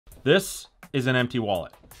This is an empty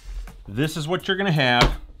wallet. This is what you're gonna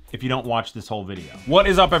have if you don't watch this whole video. What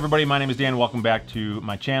is up, everybody? My name is Dan. Welcome back to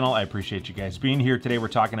my channel. I appreciate you guys being here. Today we're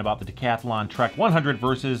talking about the Decathlon Trek 100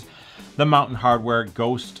 versus the Mountain Hardwear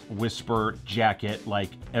Ghost Whisper jacket,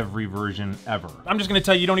 like every version ever. I'm just gonna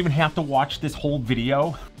tell you, you don't even have to watch this whole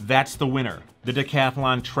video. That's the winner, the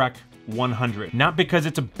Decathlon Trek 100. Not because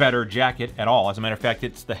it's a better jacket at all. As a matter of fact,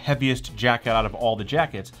 it's the heaviest jacket out of all the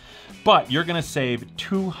jackets, but you're gonna save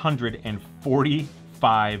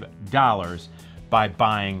 $245 by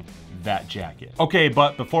buying that jacket. Okay,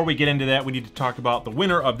 but before we get into that, we need to talk about the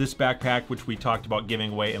winner of this backpack, which we talked about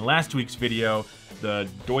giving away in last week's video, the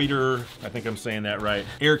Deuter, I think I'm saying that right,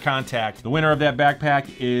 Air Contact. The winner of that backpack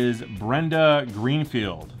is Brenda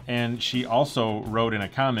Greenfield, and she also wrote in a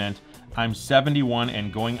comment, I'm 71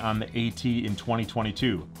 and going on the AT in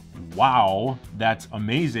 2022. Wow, that's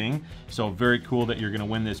amazing. So very cool that you're gonna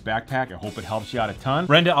win this backpack. I hope it helps you out a ton.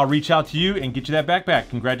 Brenda, I'll reach out to you and get you that backpack.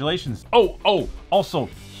 Congratulations. Oh, also,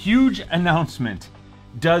 huge announcement.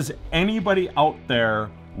 Does anybody out there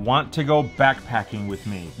want to go backpacking with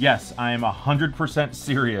me? Yes, I am 100%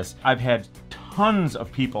 serious. I've had tons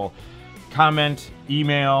of people comment,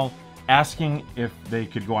 email, asking if they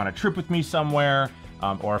could go on a trip with me somewhere,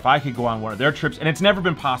 or if I could go on one of their trips, and it's never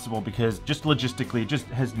been possible because just logistically, it just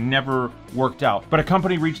has never worked out. But a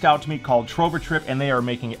company reached out to me called Trover Trip, and they are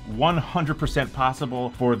making it 100% possible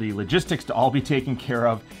for the logistics to all be taken care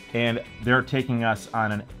of, and they're taking us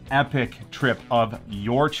on an epic trip of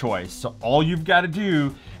your choice. So all you've got to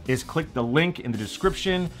do is click the link in the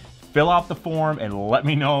description, fill out the form, and let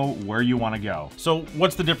me know where you want to go. So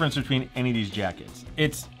what's the difference between any of these jackets?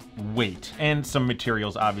 It's weight and some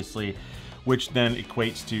materials, obviously, which then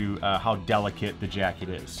equates to how delicate the jacket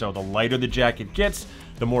is. So the lighter the jacket gets,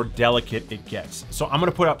 the more delicate it gets. So I'm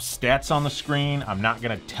gonna put up stats on the screen. I'm not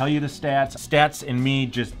gonna tell you the stats. Stats and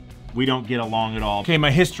me, we don't get along at all. Okay, my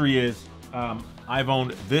history is, I've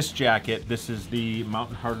owned this jacket. This is the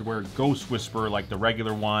Mountain Hardwear Ghost Whisper, like the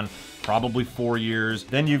regular one, probably 4 years.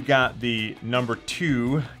 Then you've got the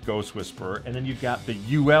 #2 Ghost Whisper, and then you've got the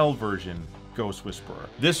UL version Ghost Whisperer.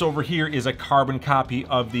 This over here is a carbon copy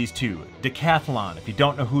of these two. Decathlon, if you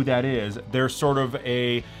don't know who that is, they're sort of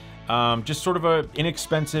a, just sort of a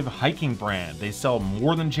inexpensive hiking brand. They sell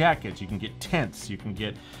more than jackets. You can get tents, you can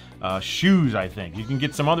get shoes, I think. You can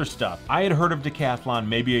get some other stuff. I had heard of Decathlon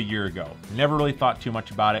maybe a year ago. Never really thought too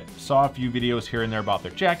much about it. Saw a few videos here and there about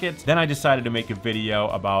their jackets. Then I decided to make a video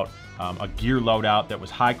about a gear loadout that was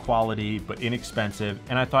high quality but inexpensive,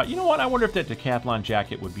 and I thought, you know what, I wonder if that Decathlon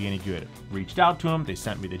jacket would be any good. Reached out to them, they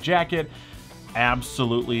sent me the jacket.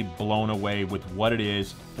 Absolutely blown away with what it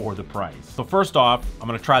is for the price. So first off, I'm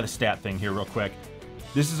gonna try the stat thing here real quick.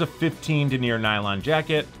 This is a 15 denier nylon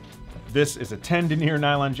jacket. This is a 10 denier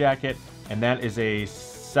nylon jacket, and that is a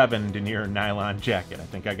 7 denier nylon jacket. I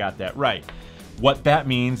think I got that right. What that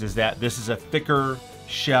means is that this is a thicker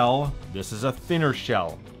shell, this is a thinner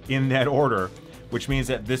shell, in that order, which means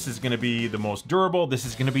that this is gonna be the most durable, this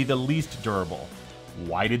is gonna be the least durable.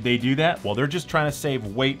 Why did they do that? Well, they're just trying to save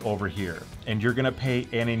weight over here, and you're gonna pay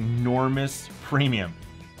an enormous premium.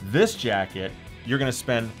 This jacket, you're gonna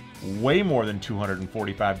spend way more than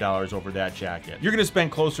 $245 over that jacket. You're gonna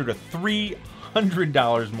spend closer to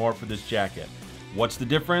 $300 more for this jacket. What's the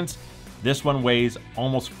difference? This one weighs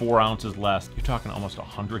almost 4 ounces less. You're talking almost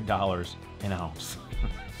 $100 an ounce.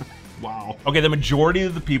 Wow. Okay, the majority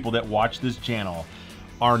of the people that watch this channel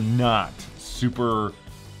are not super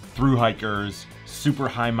thru hikers, super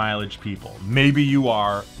high mileage people. Maybe you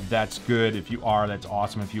are, that's good. If you are, that's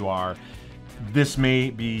awesome if you are. This may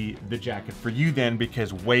be the jacket for you then,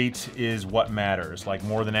 because weight is what matters, like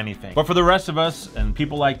more than anything. But for the rest of us and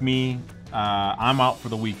people like me, I'm out for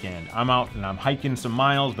the weekend. I'm out and I'm hiking some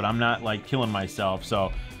miles, but I'm not like killing myself.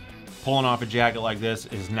 So pulling off a jacket like this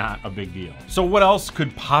is not a big deal. So what else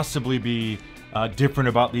could possibly be different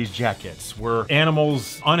about these jackets? Were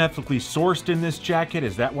animals unethically sourced in this jacket?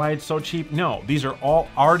 Is that why it's so cheap? No, these are all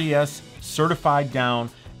RDS certified down,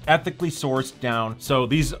 ethically sourced down. So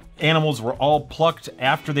these animals were all plucked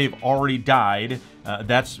after they've already died.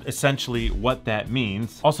 That's essentially what that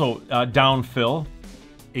means. Also, down fill,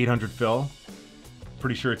 800 fill.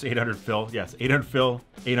 Pretty sure it's 800 fill. Yes, 800 fill,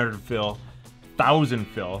 800 fill. 1,000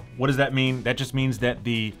 fill. What does that mean? That just means that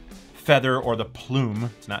the feather or the plume,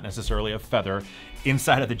 it's not necessarily a feather,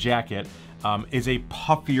 inside of the jacket is a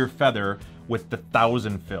puffier feather with the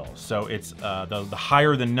 1,000 fill. So it's the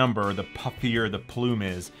higher the number, the puffier the plume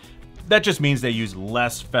is. That just means they use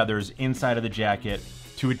less feathers inside of the jacket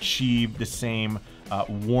to achieve the same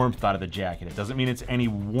warmth out of the jacket. It doesn't mean it's any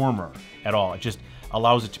warmer at all. It just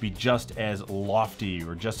allows it to be just as lofty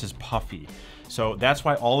or just as puffy. So that's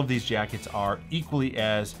why all of these jackets are equally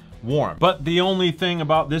as warm. But the only thing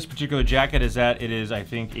about this particular jacket is that it is, I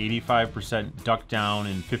think, 85% duck down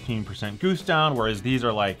and 15% goose down, whereas these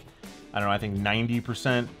are like, I don't know, I think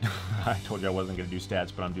 90%. I told you I wasn't gonna do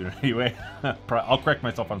stats, but I'm doing it anyway. I'll correct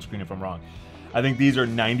myself on screen if I'm wrong. I think these are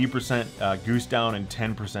 90% goose down and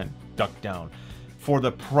 10% duck down. For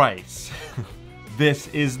the price, this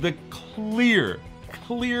is the clear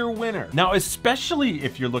winner. Now, especially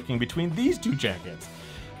if you're looking between these two jackets,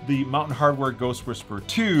 the Mountain Hardwear Ghost Whisperer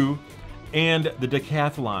 2 and the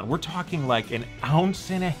Decathlon. We're talking like 1.5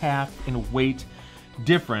 ounces in weight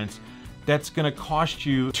difference. That's gonna cost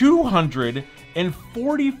you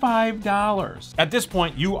 $245. At this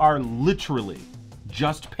point, you are literally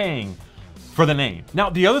just paying for the name. Now,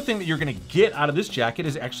 the other thing that you're gonna get out of this jacket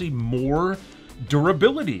is actually more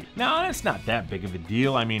durability. Now, it's not that big of a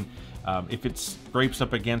deal. I mean, if it scrapes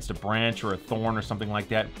up against a branch or a thorn or something like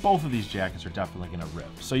that, both of these jackets are definitely gonna rip.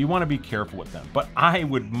 So you wanna be careful with them. But I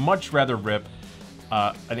would much rather rip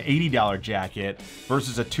an $80 jacket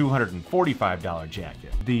versus a $245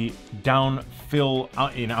 jacket. The down fill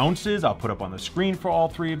in ounces, I'll put up on the screen for all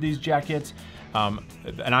three of these jackets.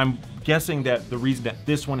 And I'm guessing that the reason that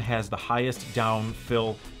this one has the highest down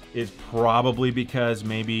fill is probably because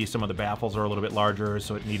maybe some of the baffles are a little bit larger,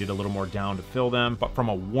 so it needed a little more down to fill them. But from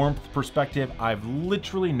a warmth perspective, I've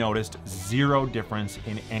literally noticed zero difference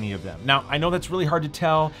in any of them. Now, I know that's really hard to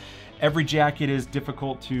tell. Every jacket is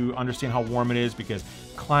difficult to understand how warm it is because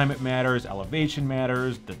climate matters, elevation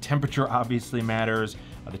matters, the temperature obviously matters,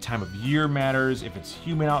 the time of year matters, if it's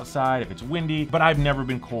humid outside, if it's windy, but I've never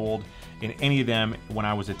been cold in any of them when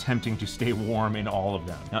I was attempting to stay warm in all of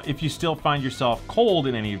them. Now, if you still find yourself cold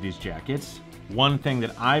in any of these jackets, one thing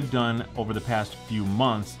that I've done over the past few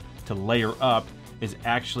months to layer up is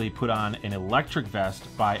actually put on an electric vest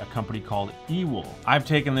by a company called ewool. I've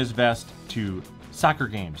taken this vest to soccer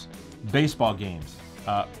games, baseball games,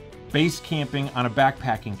 base camping on a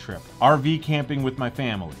backpacking trip, RV camping with my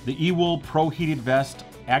family. The ewool Pro Heated Vest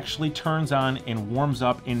actually turns on and warms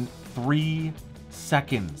up in 3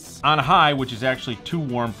 seconds. On high, which is actually too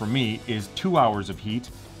warm for me, is 2 hours of heat.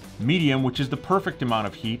 Medium, which is the perfect amount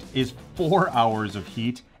of heat, is 4 hours of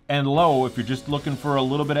heat. And low, if you're just looking for a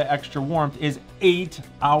little bit of extra warmth, is 8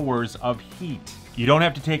 hours of heat. You don't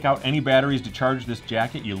have to take out any batteries to charge this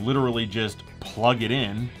jacket. You literally just plug it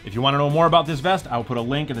in. If you want to know more about this vest, I'll put a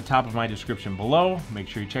link at the top of my description below. Make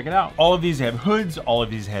sure you check it out. All of these have hoods. All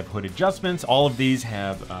of these have hood adjustments. All of these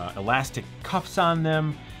have elastic cuffs on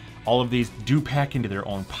them. All of these do pack into their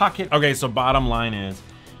own pocket. Okay, so bottom line is,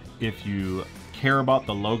 if you care about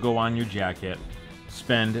the logo on your jacket,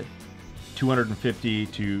 spend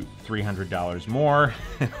 $250 to $300 more.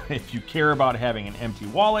 If you care about having an empty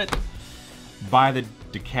wallet, buy the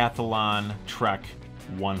Decathlon Trek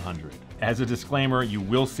 100. As a disclaimer, you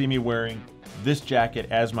will see me wearing this jacket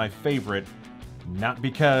as my favorite, not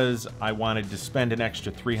because I wanted to spend an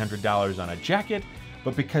extra $300 on a jacket,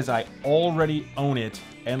 but because I already own it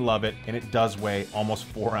and love it, and it does weigh almost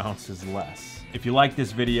 4 ounces less. If you like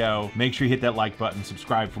this video, make sure you hit that like button,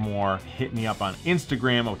 subscribe for more, hit me up on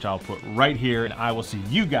Instagram, which I'll put right here, and I will see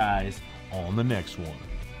you guys on the next one.